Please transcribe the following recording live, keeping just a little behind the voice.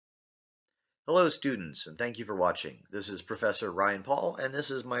Hello students, and thank you for watching. This is Professor Ryan Paul, and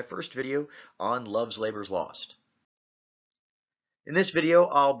this is my first video on Love's Labour's Lost. In this video,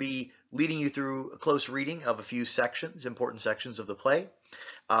 I'll be leading you through a close reading of a few sections, important sections of the play.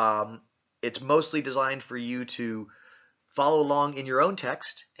 It's mostly designed for you to follow along in your own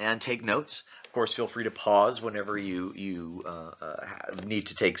text and take notes. Of course, feel free to pause whenever you need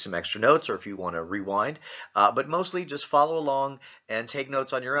to take some extra notes or if you want to rewind. But mostly just follow along and take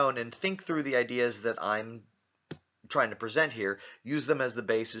notes on your own and think through the ideas that I'm trying to present here. Use them as the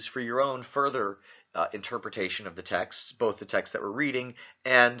basis for your own further interpretation of the texts, both the text that we're reading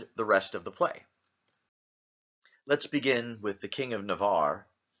and the rest of the play. Let's begin with the King of Navarre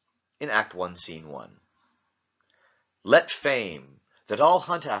in Act 1, Scene 1. Let fame, that all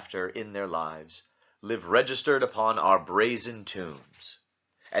hunt after in their lives, live registered upon our brazen tombs,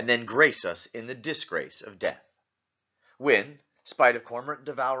 and then grace us in the disgrace of death. When, spite of cormorant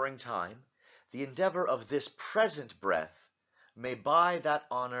devouring time, the endeavor of this present breath may buy that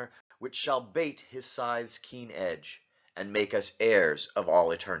honor which shall bait his scythe's keen edge, and make us heirs of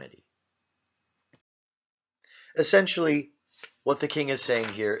all eternity. Essentially, what the king is saying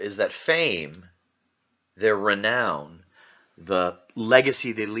here is that fame, their renown, the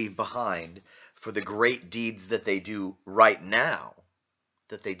legacy they leave behind for the great deeds that they do right now,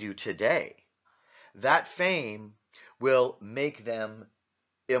 that they do today, that fame will make them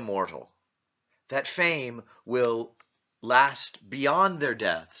immortal. That fame will last beyond their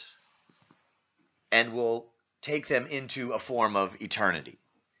deaths and will take them into a form of eternity.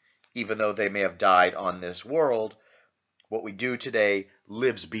 Even though they may have died on this world, what we do today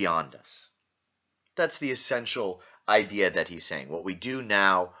lives beyond us. That's the essential idea that he's saying. What we do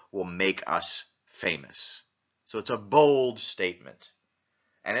now will make us famous. So it's a bold statement.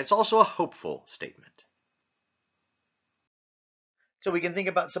 And it's also a hopeful statement. So we can think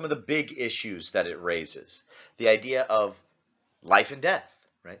about some of the big issues that it raises. The idea of life and death,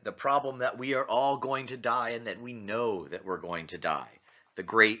 right? The problem that we are all going to die and that we know that we're going to die. The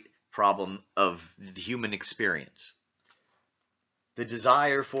great problem of the human experience. The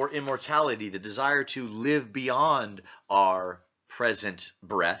desire for immortality, the desire to live beyond our present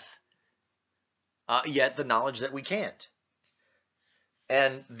breath, yet the knowledge that we can't.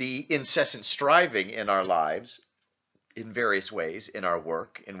 And the incessant striving in our lives in various ways, in our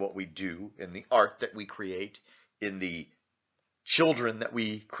work, in what we do, in the art that we create, in the children that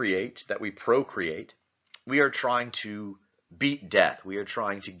we create, that we procreate. We are trying to beat death. We are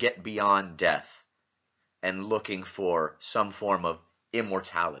trying to get beyond death and looking for some form of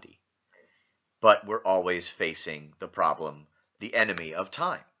immortality. But we're always facing the problem, the enemy of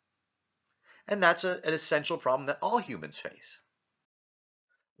time. And that's an essential problem that all humans face.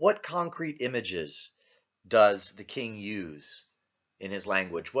 What concrete images does the king use in his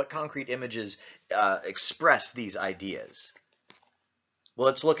language? What concrete images express these ideas? Well,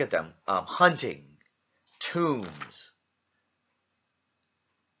 let's look at them. Hunting, tombs,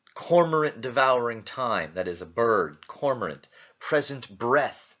 cormorant devouring time, that is a bird, cormorant, present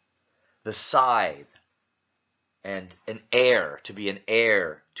breath, the scythe, and an heir, to be an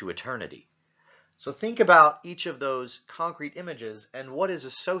heir to eternity. So think about each of those concrete images and what is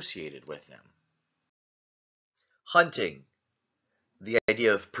associated with them. Hunting, the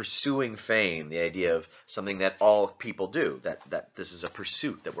idea of pursuing fame, the idea of something that all people do, that this is a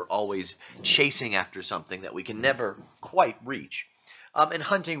pursuit, that we're always chasing after something that we can never quite reach. And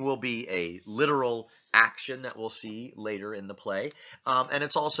hunting will be a literal action that we'll see later in the play. And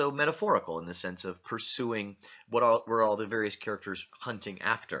it's also metaphorical in the sense of pursuing what were all the various characters hunting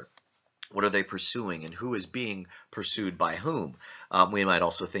after. What are they pursuing and who is being pursued by whom? We might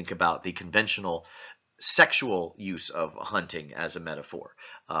also think about the conventional sexual use of hunting as a metaphor,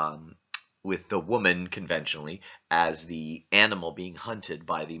 with the woman conventionally as the animal being hunted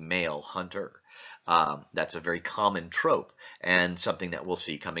by the male hunter. That's a very common trope and something that we'll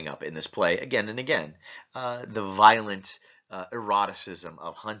see coming up in this play again and again, the violent eroticism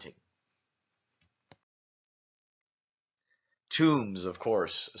of hunting. Tombs, of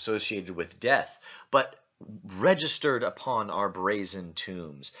course, associated with death, but registered upon our brazen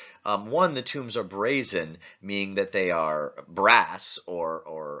tombs. One, the tombs are brazen, meaning that they are brass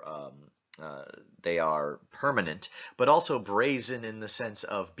or they are permanent, but also brazen in the sense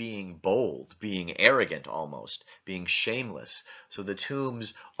of being bold, being arrogant almost, being shameless. So the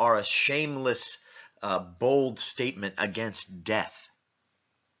tombs are a shameless, bold statement against death.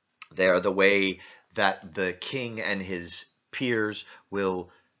 They are the way that the king and his peers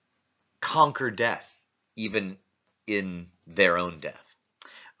will conquer death, even in their own death.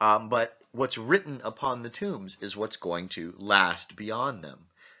 But what's written upon the tombs is what's going to last beyond them.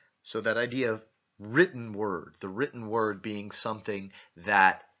 So that idea of written word, the written word being something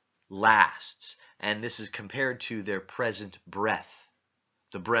that lasts, and this is compared to their present breath,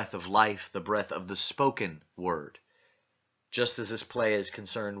 the breath of life, the breath of the spoken word. Just as this play is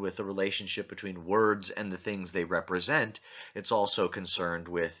concerned with the relationship between words and the things they represent, it's also concerned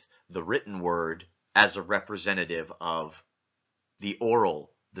with the written word as a representative of the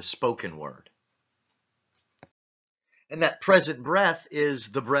oral, the spoken word. And that present breath is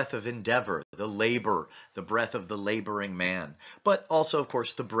the breath of endeavor, the labor, the breath of the laboring man, but also, of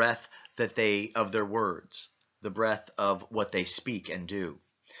course, the breath of their words, the breath of what they speak and do.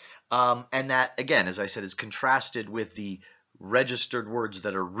 And that, again, as I said, is contrasted with the registered words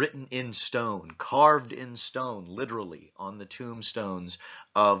that are written in stone, carved in stone, literally, on the tombstones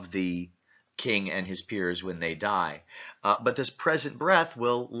of the king and his peers when they die. But this present breath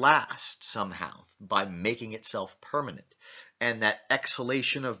will last somehow by making itself permanent. And that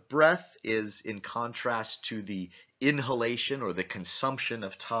exhalation of breath is in contrast to the inhalation or the consumption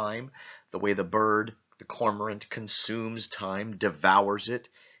of time, the way the bird, the cormorant, consumes time, devours it.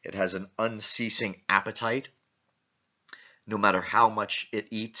 It has an unceasing appetite. No matter how much it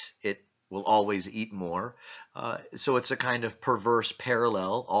eats, it will always eat more. So it's a kind of perverse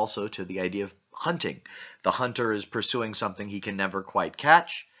parallel also to the idea of hunting. The hunter is pursuing something he can never quite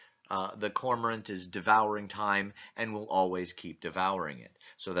catch. The cormorant is devouring time and will always keep devouring it.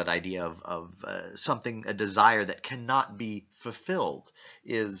 So that idea of something, a desire that cannot be fulfilled,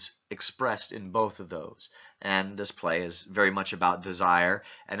 is expressed in both of those. And this play is very much about desire.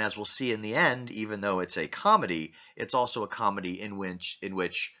 And as we'll see in the end, even though it's a comedy, it's also a comedy in which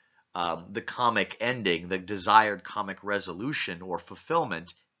the comic ending, the desired comic resolution or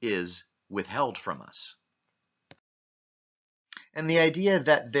fulfillment, is withheld from us. And the idea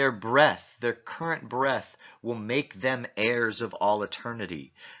that their breath, their current breath, will make them heirs of all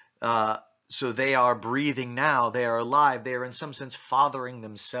eternity. So they are breathing now, they are alive, they are in some sense fathering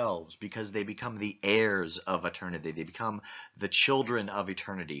themselves because they become the heirs of eternity. They become the children of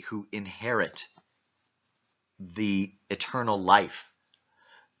eternity who inherit the eternal life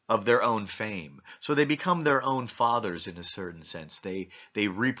of their own fame. So they become their own fathers in a certain sense. They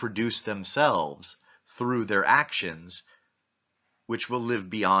reproduce themselves through their actions, which will live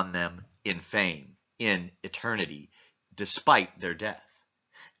beyond them in fame, in eternity, despite their death.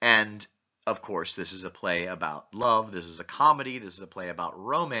 And of course, this is a play about love, this is a comedy, this is a play about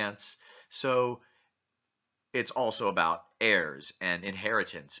romance, so it's also about heirs and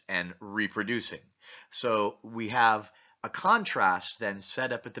inheritance and reproducing. So we have a contrast then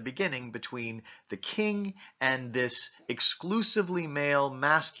set up at the beginning between the king and this exclusively male,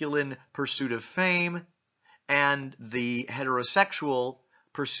 masculine pursuit of fame, and the heterosexual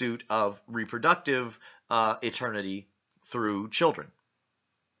pursuit of reproductive eternity through children.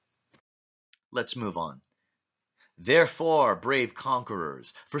 Let's move on. Therefore, brave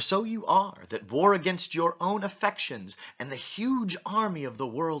conquerors, for so you are, that war against your own affections and the huge army of the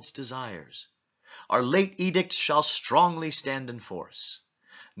world's desires, our late edict shall strongly stand in force.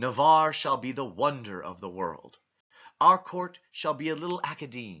 Navarre shall be the wonder of the world. Our court shall be a little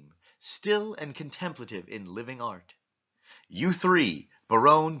academe, still and contemplative in living art. You three,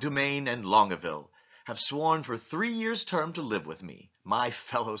 Baron, Dumaine, and Longueville, have sworn for 3 years' term to live with me, my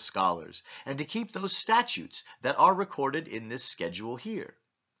fellow scholars, and to keep those statutes that are recorded in this schedule here.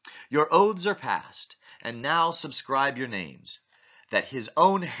 Your oaths are passed, and now subscribe your names, that his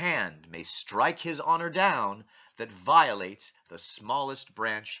own hand may strike his honor down that violates the smallest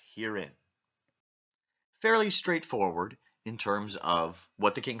branch herein. Fairly straightforward in terms of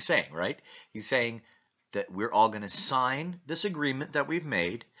what the king's saying, right? He's saying that we're all going to sign this agreement that we've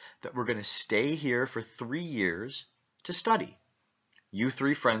made, that we're going to stay here for 3 years to study. You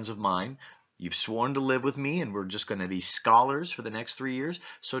three friends of mine, you've sworn to live with me, and we're just going to be scholars for the next 3 years.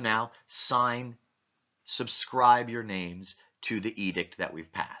 So now sign, subscribe your names to the edict that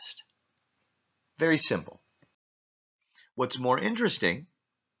we've passed. Very simple. What's more interesting,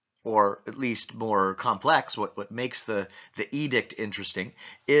 or at least more complex, what makes the edict interesting,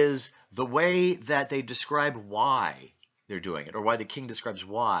 is the way that they describe why they're doing it, or why the king describes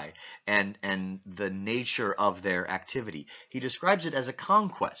why, and the nature of their activity. He describes it as a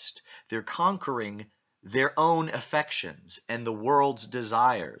conquest. They're conquering their own affections and the world's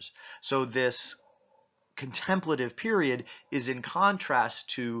desires. So this contemplative period is in contrast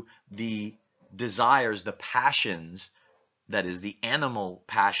to the desires, the passions, that is, the animal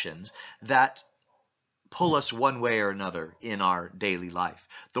passions that pull us one way or another in our daily life.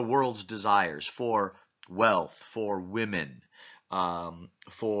 The world's desires for wealth, for women,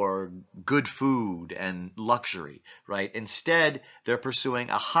 for good food and luxury, right? Instead, they're pursuing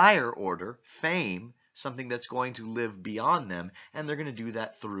a higher order, fame, something that's going to live beyond them, and they're going to do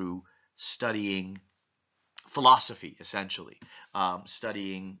that through studying philosophy, essentially,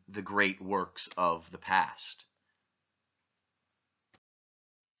 studying the great works of the past.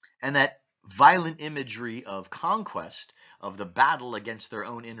 And that violent imagery of conquest, of the battle against their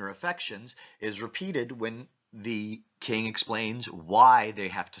own inner affections, is repeated when the king explains why they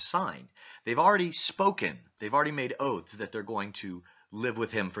have to sign. They've already spoken, they've already made oaths that they're going to live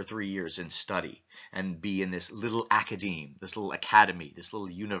with him for 3 years and study and be in this little academe, this little academy, this little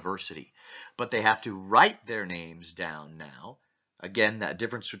university. But they have to write their names down now. Again, that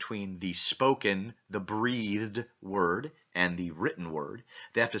difference between the spoken, the breathed word and the written word.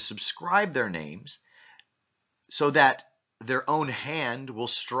 They have to subscribe their names so that their own hand will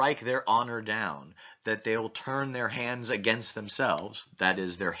strike their honor down, that they'll turn their hands against themselves, that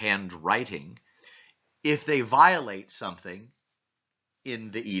is their handwriting. If they violate something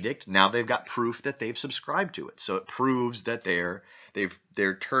in the edict, now they've got proof that they've subscribed to it. So it proves that they're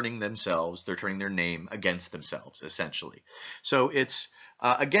turning their name against themselves, essentially. So it's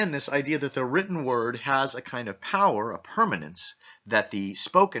again this idea that the written word has a kind of power, a permanence that the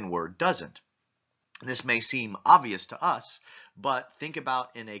spoken word doesn't. This may seem obvious to us, but think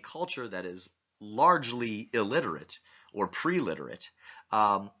about in a culture that is largely illiterate or pre-literate.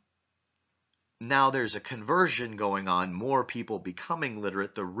 Now there's a conversion going on, more people becoming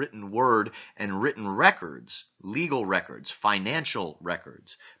literate, the written word and written records, legal records, financial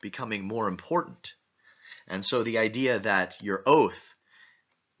records, becoming more important. And so the idea that your oath,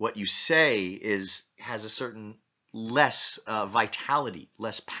 what you say, has a certain less vitality,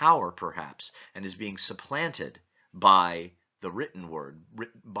 less power perhaps, and is being supplanted by the written word,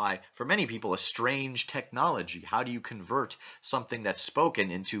 by, for many people, a strange technology. How do you convert something that's spoken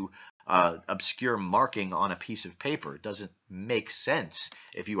into obscure marking on a piece of paper? It doesn't make sense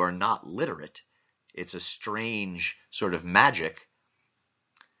if you are not literate. It's a strange sort of magic.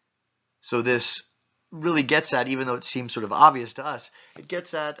 So this really gets at, even though it seems sort of obvious to us, it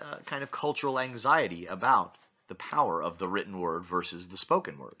gets at kind of cultural anxiety about the power of the written word versus the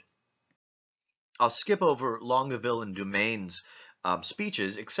spoken word. I'll skip over Longueville and Dumain's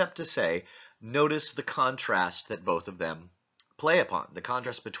speeches, except to say, notice the contrast that both of them play upon, the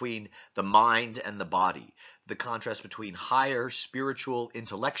contrast between the mind and the body, the contrast between higher spiritual,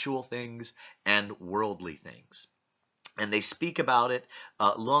 intellectual things and worldly things. And they speak about it.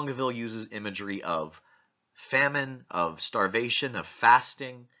 Longueville uses imagery of famine, of starvation, of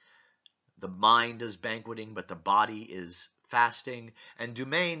fasting. The mind is banqueting, but the body is fasting. And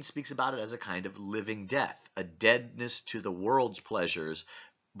Dumain speaks about it as a kind of living death, a deadness to the world's pleasures,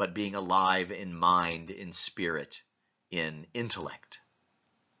 but being alive in mind, in spirit, in intellect.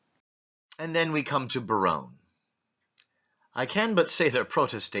 And then we come to Barone. I can but say their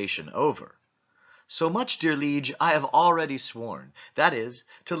protestation over. So much, dear liege, I have already sworn, that is,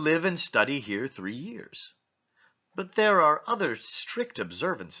 to live and study here 3 years. But there are other strict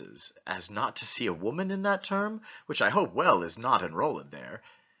observances, as not to see a woman in that term, which I hope well is not enrolled there,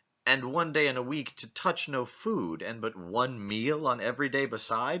 and 1 day in a week to touch no food, and but 1 meal on every day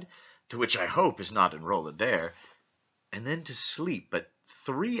beside, to which I hope is not enrolled there, and then to sleep but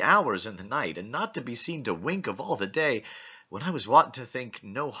 3 hours in the night, and not to be seen to wink of all the day, when I was wont to think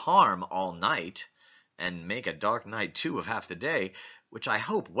no harm all night, and make a dark night too of half the day, which I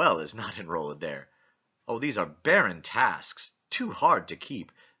hope well is not enrolled there. Oh, these are barren tasks, too hard to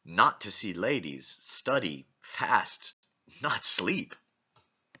keep, not to see ladies, study, fast, not sleep.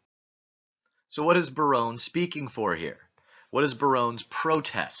 So what is Barone speaking for here? What is Barone's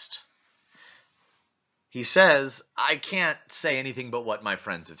protest? He says, I can't say anything but what my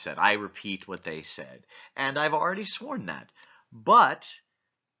friends have said. I repeat what they said. And I've already sworn that. But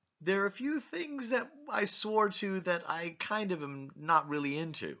there are a few things that I swore to that I kind of am not really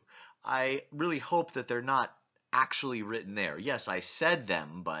into. I really hope that they're not actually written there. Yes, I said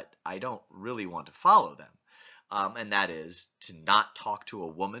them, but I don't really want to follow them. And that is to not talk to a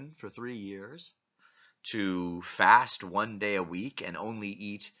woman for 3 years, to fast 1 day a week and only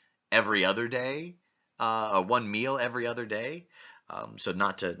eat every other day, 1 meal every other day. So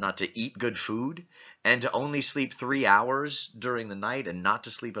not to eat good food, and to only sleep 3 hours during the night and not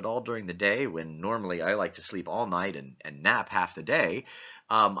to sleep at all during the day, when normally I like to sleep all night and nap half the day.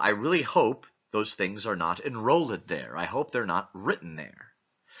 I really hope those things are not enrolled there. I hope they're not written there.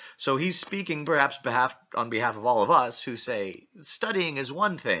 So he's speaking perhaps on behalf of all of us who say studying is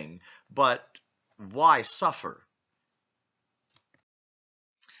one thing, but why suffer?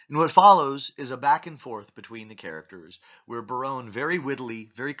 And what follows is a back and forth between the characters where Barone very wittily,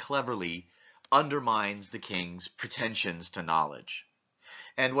 very cleverly undermines the king's pretensions to knowledge.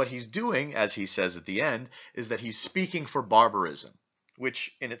 And what he's doing, as he says at the end, is that he's speaking for barbarism,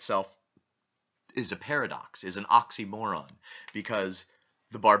 which in itself is a paradox, is an oxymoron, because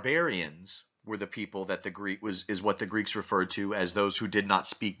the barbarians were the people that is what the Greeks referred to as those who did not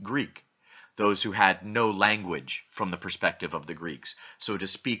speak Greek, those who had no language from the perspective of the Greeks. So to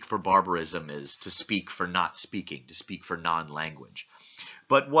speak for barbarism is to speak for not speaking, to speak for non-language.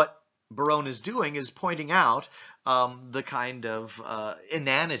 But what Barone is doing is pointing out the kind of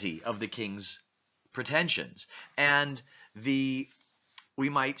inanity of the king's pretensions and we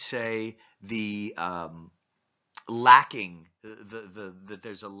might say, the lacking, that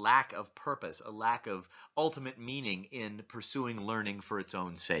there's a lack of purpose, a lack of ultimate meaning in pursuing learning for its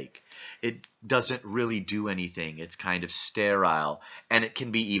own sake. It doesn't really do anything. It's kind of sterile, and it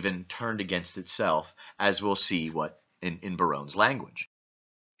can be even turned against itself, as we'll see what in Barone's language.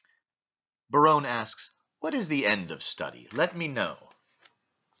 Barone asks, "What is the end of study? Let me know."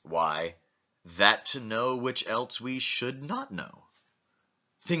 "Why, that to know which else we should not know."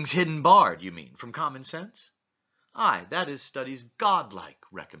 "Things hidden barred, you mean, from common sense?" "Aye, that is study's godlike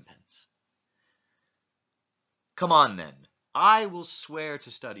recompense." "Come on, then. I will swear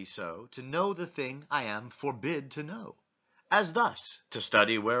to study so, to know the thing I am forbid to know. As thus, to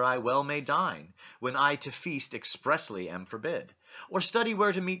study where I well may dine, when I to feast expressly am forbid. Or study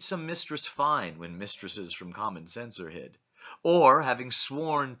where to meet some mistress fine, when mistresses from common sense are hid. Or, having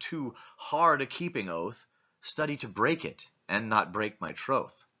sworn too hard a keeping oath, study to break it, and not break my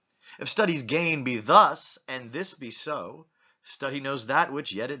troth. If study's gain be thus, and this be so, study knows that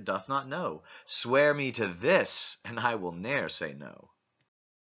which yet it doth not know. Swear me to this, and I will ne'er say no."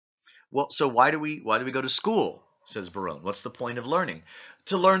 "Well, so why do we go to school?" says Barone. "What's the point of learning?"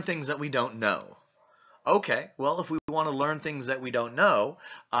 "To learn things that we don't know." "Okay, well, if we want to learn things that we don't know,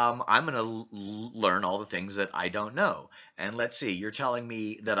 I'm going to learn all the things that I don't know. And let's see, you're telling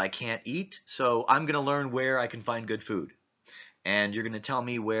me that I can't eat, so I'm going to learn where I can find good food. And you're going to tell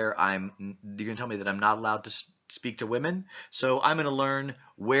me that I'm not allowed to speak to women, so I'm going to learn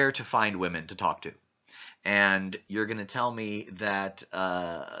where to find women to talk to. And you're going to tell me that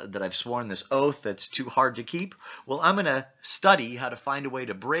that I've sworn this oath that's too hard to keep. Well, I'm going to study how to find a way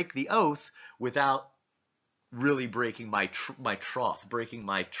to break the oath without really breaking my troth, breaking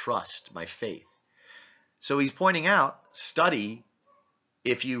my trust, my faith." So he's pointing out, study,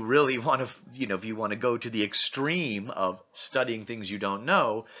 if you really want to, if you want to go to the extreme of studying things you don't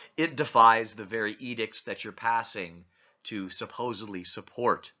know, it defies the very edicts that you're passing to supposedly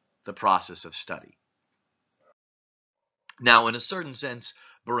support the process of study. Now, in a certain sense,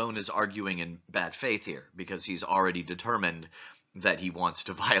 Barone is arguing in bad faith here because he's already determined that he wants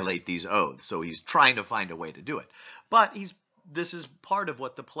to violate these oaths. So he's trying to find a way to do it. But this is part of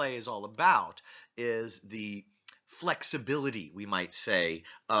what the play is all about, is the flexibility, we might say,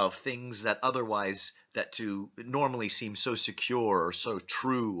 of things that to normally seem so secure or so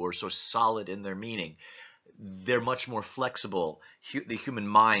true or so solid in their meaning. They're much more flexible. The human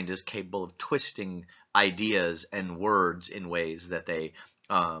mind is capable of twisting ideas and words in ways that they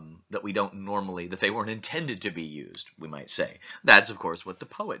that they weren't intended to be used, we might say. That's, of course, what the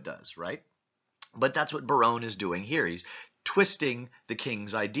poet does, right? But that's what Barone is doing here. He's twisting the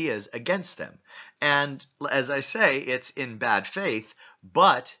king's ideas against them. And as I say, it's in bad faith,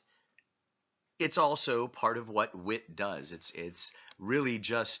 but it's also part of what wit does. It's really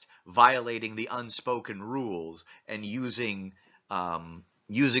just violating the unspoken rules and using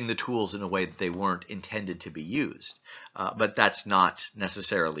the tools in a way that they weren't intended to be used. But that's not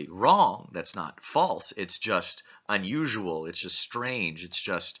necessarily wrong. That's not false. It's just unusual. It's just strange. It's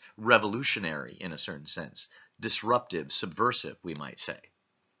just revolutionary in a certain sense. Disruptive, subversive, we might say.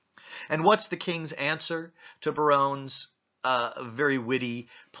 And what's the king's answer to Barone's very witty,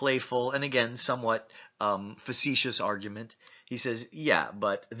 playful, and again, somewhat facetious argument? He says, "Yeah,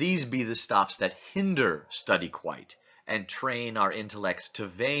 but these be the stops that hinder study quite, and train our intellects to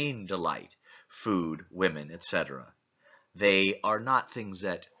vain delight, food, women, etc. They are not things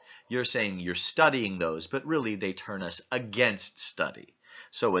that you're saying you're studying those, but really they turn us against study."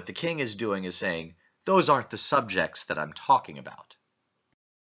 So what the king is doing is saying, those aren't the subjects that I'm talking about.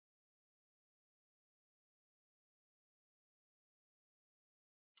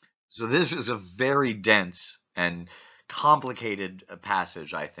 So this is a very dense and complicated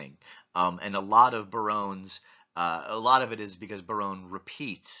passage, I think. And a lot of it is because Barone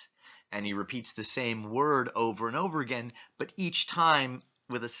repeats, and he repeats the same word over and over again, but each time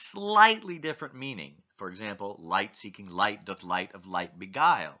with a slightly different meaning. For example, light seeking light doth light of light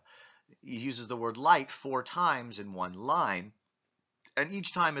beguile. He uses the word light 4 times in one line, and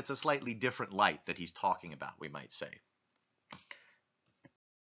each time it's a slightly different light that he's talking about, we might say.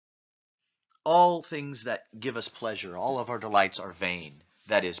 All things that give us pleasure, all of our delights are vain,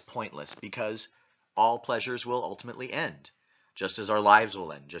 that is pointless, because all pleasures will ultimately end, just as our lives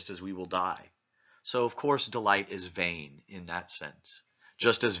will end, just as we will die. So of course delight is vain in that sense,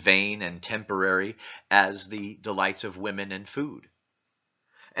 just as vain and temporary as the delights of women and food.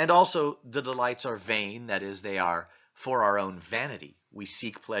 And also the delights are vain, that is, they are for our own vanity. We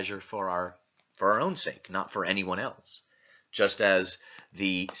seek pleasure for our own sake, not for anyone else. Just as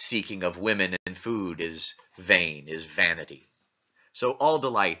the seeking of women and food is vain, is vanity. So all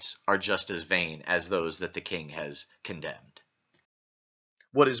delights are just as vain as those that the king has condemned.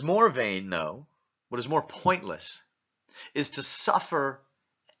 What is more vain, though, what is more pointless, is to suffer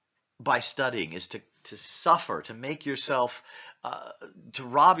by studying, is to suffer, to make yourself, to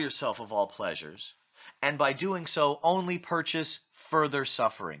rob yourself of all pleasures, and by doing so only purchase further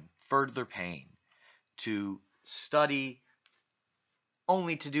suffering, further pain, to study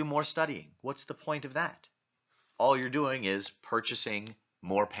only to do more studying. What's the point of that? All you're doing is purchasing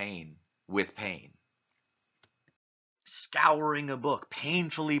more pain with pain. Scouring a book,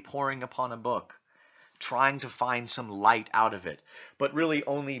 painfully poring upon a book, trying to find some light out of it, but really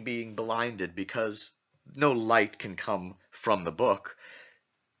only being blinded because no light can come from the book.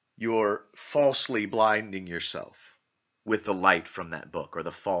 You're falsely blinding yourself with the light from that book, or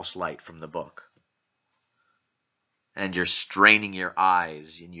the false light from the book. And you're straining your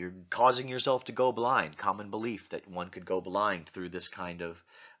eyes, and you're causing yourself to go blind. Common belief that one could go blind through this kind of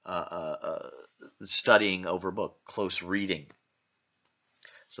studying over book, close reading.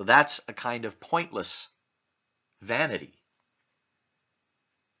 So that's a kind of pointless vanity.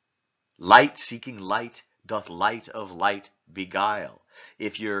 Light seeking light doth light of light beguile.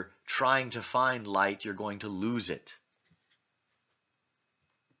 If you're trying to find light, you're going to lose it.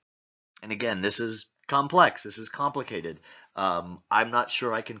 And again, this is complex. This is complicated. I'm not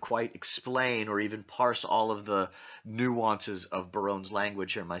sure I can quite explain or even parse all of the nuances of Barone's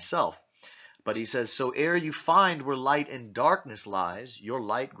language here myself. But he says, so ere you find where light and darkness lies, your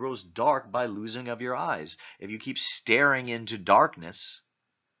light grows dark by losing of your eyes. If you keep staring into darkness,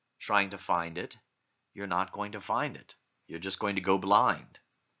 trying to find it, you're not going to find it. You're just going to go blind.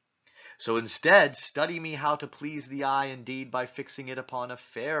 So instead, study me how to please the eye indeed by fixing it upon a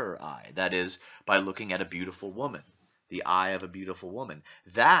fairer eye. That is, by looking at a beautiful woman, the eye of a beautiful woman.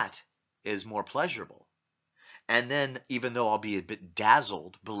 That is more pleasurable. And then, even though I'll be a bit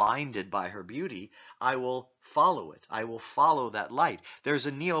dazzled, blinded by her beauty, I will follow it. I will follow that light. There's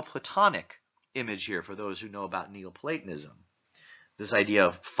a Neoplatonic image here for those who know about Neoplatonism. This idea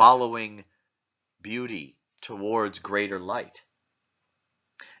of following beauty towards greater light.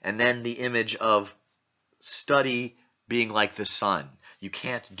 And then the image of study being like the sun. You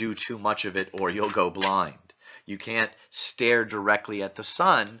can't do too much of it or you'll go blind. You can't stare directly at the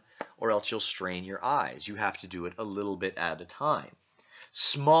sun or else you'll strain your eyes. You have to do it a little bit at a time.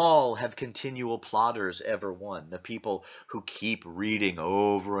 Small have continual plodders ever won. The people who keep reading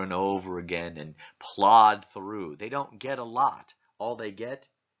over and over again and plod through. They don't get a lot. All they get,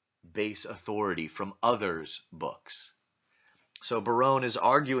 base authority from others' books. So Barone is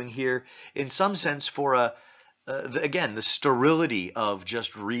arguing here, in some sense, for again, the sterility of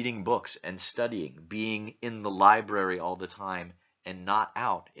just reading books and studying, being in the library all the time and not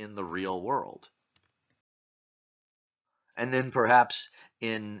out in the real world. And then perhaps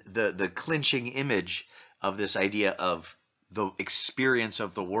in the clinching image of this idea of the experience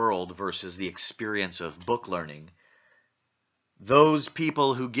of the world versus the experience of book learning, those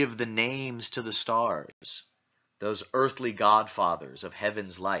people who give the names to the stars, those earthly godfathers of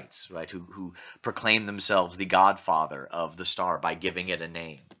heaven's lights, right, who proclaim themselves the godfather of the star by giving it a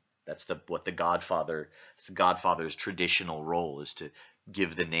name. That's what the godfather's traditional role is, to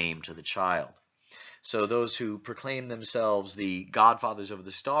give the name to the child. So those who proclaim themselves the godfathers of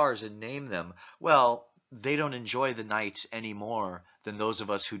the stars and name them, well, they don't enjoy the nights any more than those of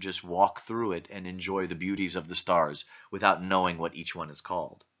us who just walk through it and enjoy the beauties of the stars without knowing what each one is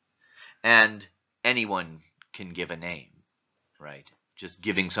called. And anyone can give a name, right? Just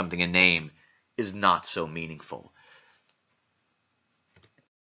giving something a name is not so meaningful.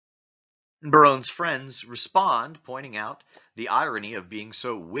 Barone's friends respond, pointing out the irony of being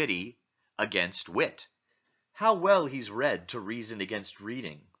so witty against wit. How well he's read to reason against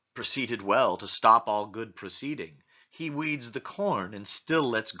reading, proceeded well to stop all good proceeding. He weeds the corn and still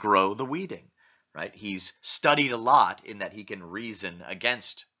lets grow the weeding. right? He's studied a lot in that he can reason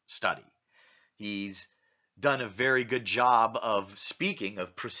against study. He's done a very good job of speaking,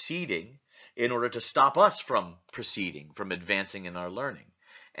 of proceeding, in order to stop us from proceeding, from advancing in our learning.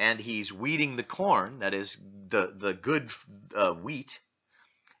 And he's weeding the corn, that is the good wheat,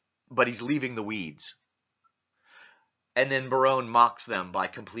 but he's leaving the weeds. And then Barone mocks them by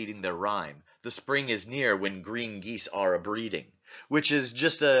completing their rhyme. The spring is near when green geese are a-breeding, which is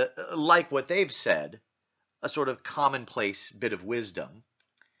just like what they've said, a sort of commonplace bit of wisdom.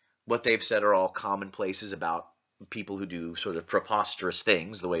 What they've said are all commonplaces about people who do sort of preposterous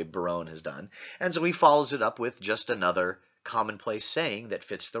things the way Barone has done. And so he follows it up with just another commonplace saying that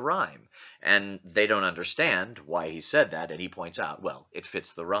fits the rhyme. And they don't understand why he said that, and he points out, well, it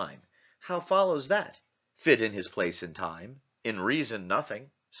fits the rhyme. How follows that? Fit in his place in time, in reason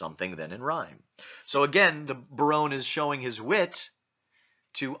nothing, something then in rhyme. So again, the Barone is showing his wit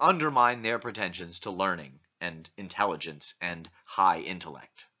to undermine their pretensions to learning and intelligence and high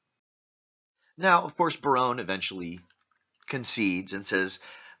intellect. Now, of course, Barone eventually concedes and says,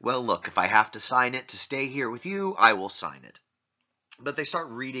 well, look, if I have to sign it to stay here with you, I will sign it. But they start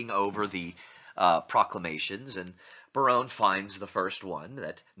reading over the proclamations, and Barone finds the first one,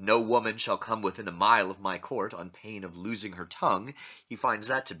 that no woman shall come within a mile of my court on pain of losing her tongue. He finds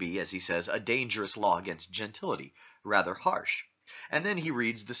that to be, as he says, a dangerous law against gentility, rather harsh. And then he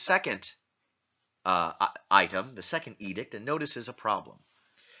reads the second item, the second edict, and notices a problem.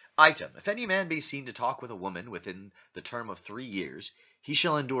 Item, if any man be seen to talk with a woman within the term of 3 years, he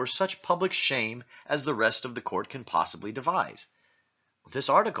shall endure such public shame as the rest of the court can possibly devise. This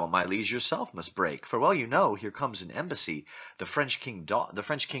article, my liege, yourself must break, for well you know, here comes an embassy, the French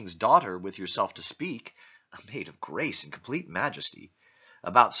king's daughter with yourself to speak, a maid of grace and complete majesty,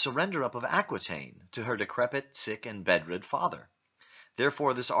 about surrender up of Aquitaine to her decrepit, sick, and bedrid father.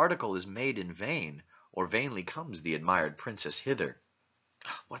 Therefore this article is made in vain, or vainly comes the admired princess hither.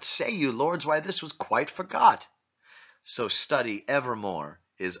 What say you, lords, why this was quite forgot? So study evermore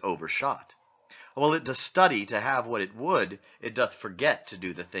is overshot. Well, it doth study to have what it would, it doth forget to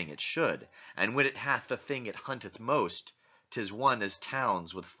do the thing it should. And when it hath the thing it hunteth most, 'tis one as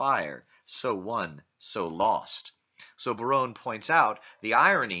towns with fire, so won, so lost. So Barone points out the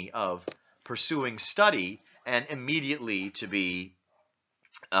irony of pursuing study and immediately to be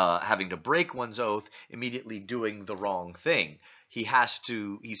having to break one's oath, immediately doing the wrong thing.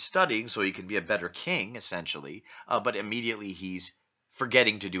 He's studying so he can be a better king, essentially, but immediately he's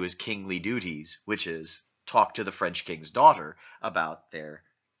forgetting to do his kingly duties, which is talk to the French king's daughter about their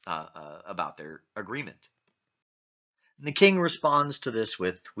agreement. And the king responds to this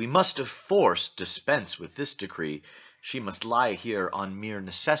with, we must of force dispense with this decree. She must lie here on mere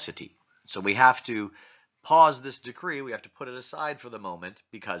necessity. So we have to pause this decree, we have to put it aside for the moment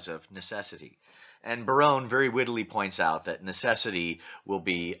because of necessity. And Barone very wittily points out that necessity will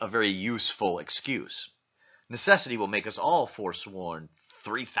be a very useful excuse. Necessity will make us all forsworn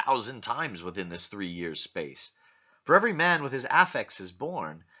 3,000 times within this 3 years space. For every man with his affects is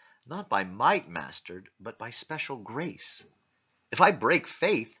born, not by might mastered, but by special grace. If I break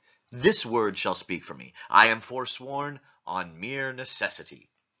faith, this word shall speak for me. I am forsworn on mere necessity.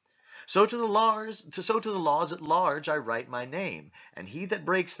 So to the laws at large I write my name, and he that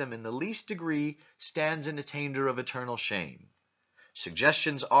breaks them in the least degree stands in attainder of eternal shame.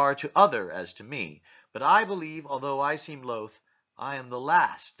 Suggestions are to other as to me, but I believe, although I seem loath, I am the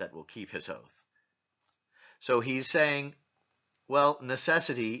last that will keep his oath. So he's saying, well,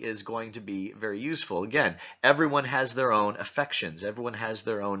 necessity is going to be very useful. Again, everyone has their own affections. Everyone has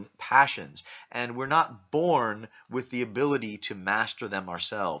their own passions. And we're not born with the ability to master them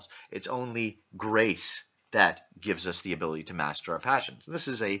ourselves. It's only grace that gives us the ability to master our passions. This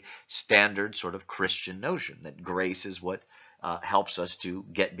is a standard sort of Christian notion that grace is what helps us to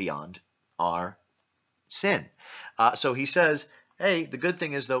get beyond our sin. So he says, hey, the good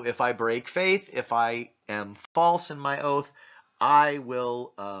thing is, though, if I break faith, if I am false in my oath, I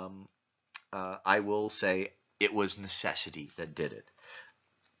will say it was necessity that did it.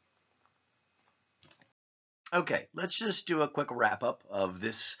 Okay, let's just do a quick wrap-up of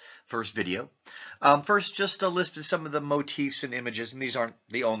this first video. First, just a list of some of the motifs and images, and these aren't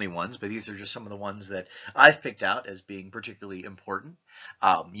the only ones, but these are just some of the ones that I've picked out as being particularly important.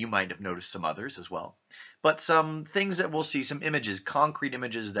 You might have noticed some others as well. But some things that we'll see, some images, concrete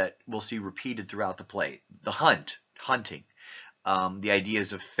images that we'll see repeated throughout the play. The hunting, the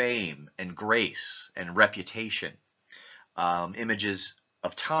ideas of fame and grace and reputation, images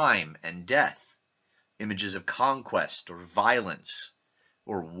of time and death, images of conquest or violence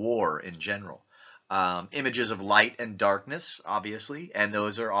or war in general. Images of light and darkness, obviously, and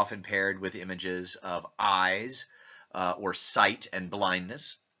those are often paired with images of eyes or sight and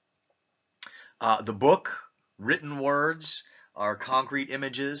blindness. The book, written words, are concrete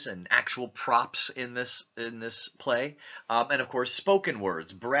images and actual props in this play, and of course spoken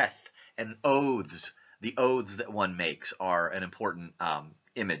words, breath, and oaths. The oaths that one makes are an important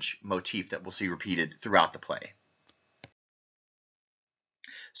image motif that we'll see repeated throughout the play.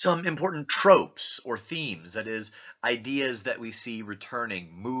 Some important tropes or themes, that is, ideas that we see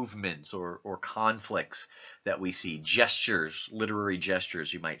returning, movements or conflicts that we see, gestures, literary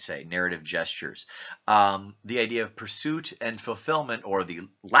gestures, you might say, narrative gestures. The idea of pursuit and fulfillment, or the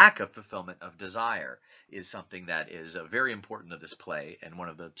lack of fulfillment of desire, is something that is very important to this play and one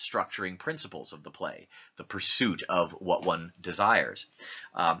of the structuring principles of the play, the pursuit of what one desires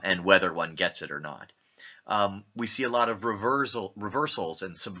and whether one gets it or not. We see a lot of reversals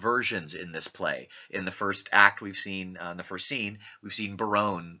and subversions in this play. In the first act, we've seen, in the first scene, we've seen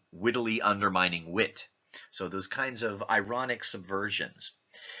Barone wittily undermining wit. So those kinds of ironic subversions.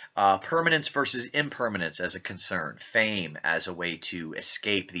 Permanence versus impermanence as a concern. Fame as a way to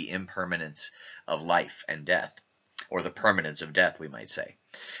escape the impermanence of life and death, or the permanence of death, we might say.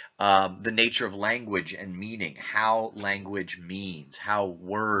 The nature of language and meaning, how language means, how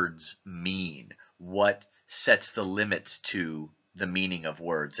words mean, what sets the limits to the meaning of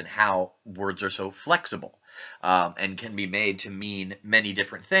words, and how words are so flexible and can be made to mean many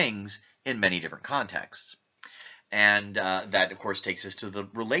different things in many different contexts. And that, of course, takes us to the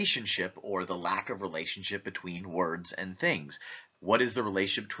relationship or the lack of relationship between words and things. What is the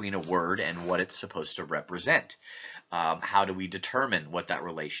relationship between a word and what it's supposed to represent? How do we determine what that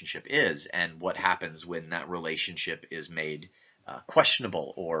relationship is, and what happens when that relationship is made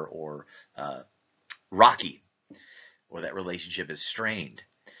questionable or rocky, or that relationship is strained?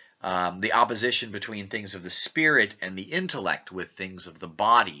 The opposition between things of the spirit and the intellect with things of the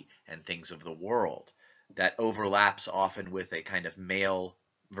body and things of the world. That overlaps often with a kind of male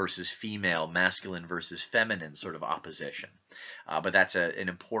versus female, masculine versus feminine sort of opposition. But that's an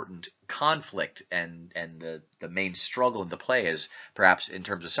important conflict, and the main struggle in the play is, perhaps in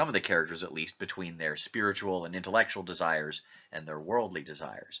terms of some of the characters at least, between their spiritual and intellectual desires and their worldly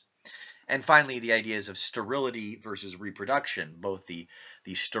desires. And finally, the ideas of sterility versus reproduction, both the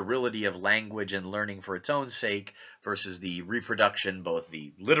sterility of language and learning for its own sake versus the reproduction, both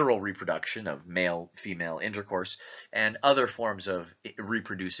the literal reproduction of male-female intercourse and other forms of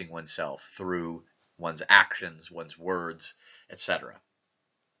reproducing oneself through one's actions, one's words, etc.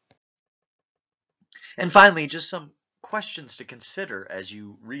 And finally, just some questions to consider as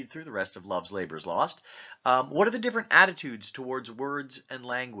you read through the rest of Love's Labour's Lost. What are the different attitudes towards words and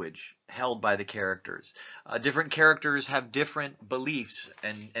language held by the characters? Different characters have different beliefs,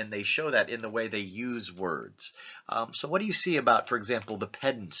 and they show that in the way they use words. So what do you see about, for example, the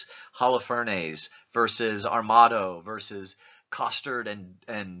pedants, Holofernes, versus Armado, versus Costard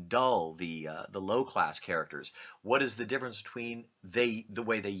and Dull, the low-class characters? What is the difference between the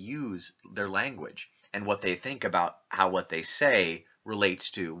way they use their language and what they think about how what they say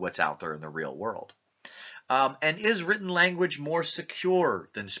relates to what's out there in the real world? And is written language more secure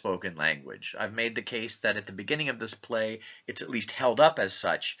than spoken language? I've made the case that at the beginning of this play, it's at least held up as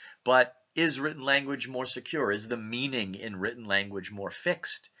such, but is written language more secure? Is the meaning in written language more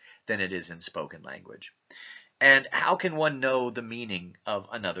fixed than it is in spoken language? And how can one know the meaning of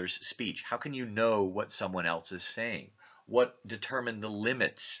another's speech? How can you know what someone else is saying? What determine the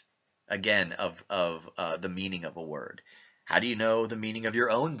limits, again, of the meaning of a word? How do you know the meaning of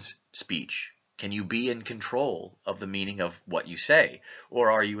your own speech? Can you be in control of the meaning of what you say?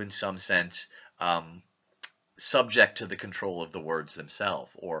 Or are you in some sense subject to the control of the words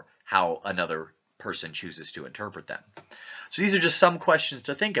themselves, or how another person chooses to interpret them? So these are just some questions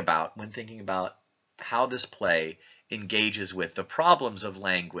to think about when thinking about how this play engages with the problems of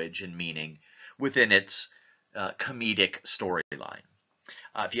language and meaning within its comedic storyline.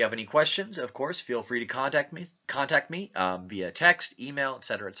 If you have any questions, of course, feel free to contact me via text, email,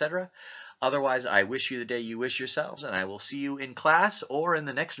 etc., etc. Otherwise, I wish you the day you wish yourselves, and I will see you in class or in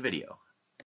the next video.